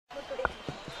today?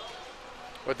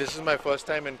 But this is my first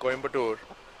time in Coimbatore,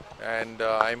 and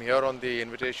I'm here on the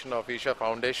invitation of Isha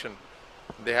Foundation.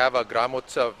 They have a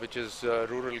Gramotsavam, which is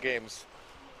rural games,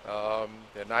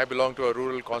 and I belong to a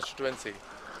rural constituency.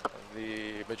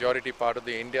 The majority part of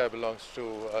the India belongs to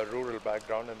a rural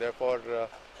background, and therefore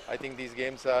I think these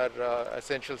games are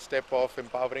essential step of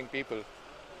empowering people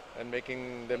and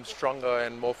making them stronger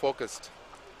and more focused.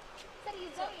 Sir,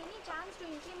 is there any chance to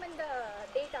implement the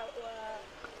data,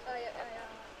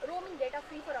 roaming data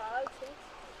free for all states?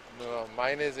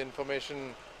 Mine is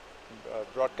information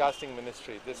broadcasting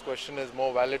ministry. This question is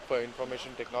more valid for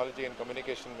information technology and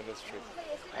communication ministry.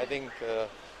 Sir, I think, okay.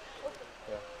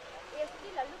 yeah.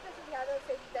 Yesterday, Lalu Prasad Yadav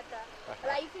said that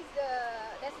life is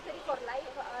necessary for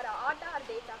life, or art or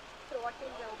data. So, what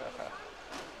is the opinion?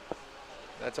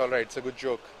 That's all right. It's a good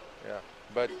joke. Yeah,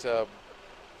 but uh,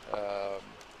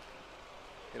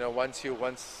 once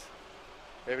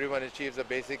everyone achieves a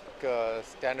basic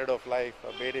standard of life,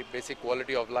 a basic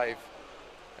quality of life,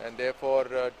 and therefore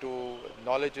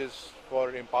knowledge is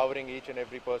for empowering each and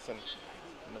every person.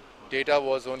 Data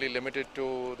was only limited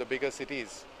to the bigger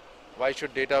cities. Why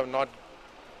should data not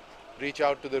reach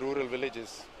out to the rural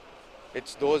villages?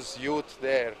 It's those youth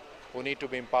there who need to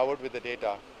be empowered with the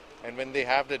data, and when they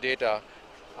have the data,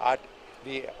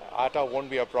 the ATA won't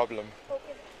be a problem.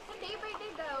 Okay. So, day by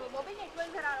day, the mobile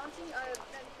networks are announcing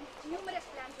numerous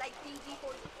plans like 3G,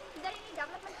 4G. Is there any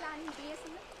development plan in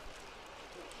BSNL?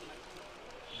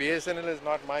 BSNL is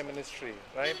not my ministry,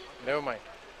 right? Never mind.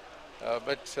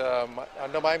 But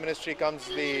under my ministry comes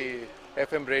the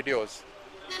FM radios,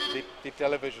 the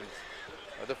televisions,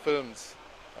 the films.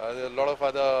 There are a lot of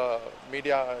other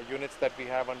media units that we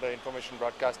have under information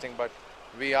broadcasting, but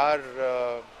we are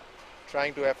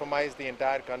trying to FMize the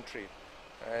entire country.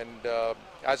 And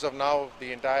as of now,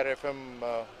 the entire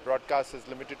FM broadcast is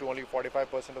limited to only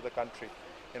 45% of the country.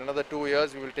 In another 2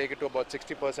 years, we will take it to about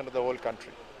 60% of the whole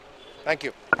country. Thank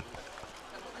you.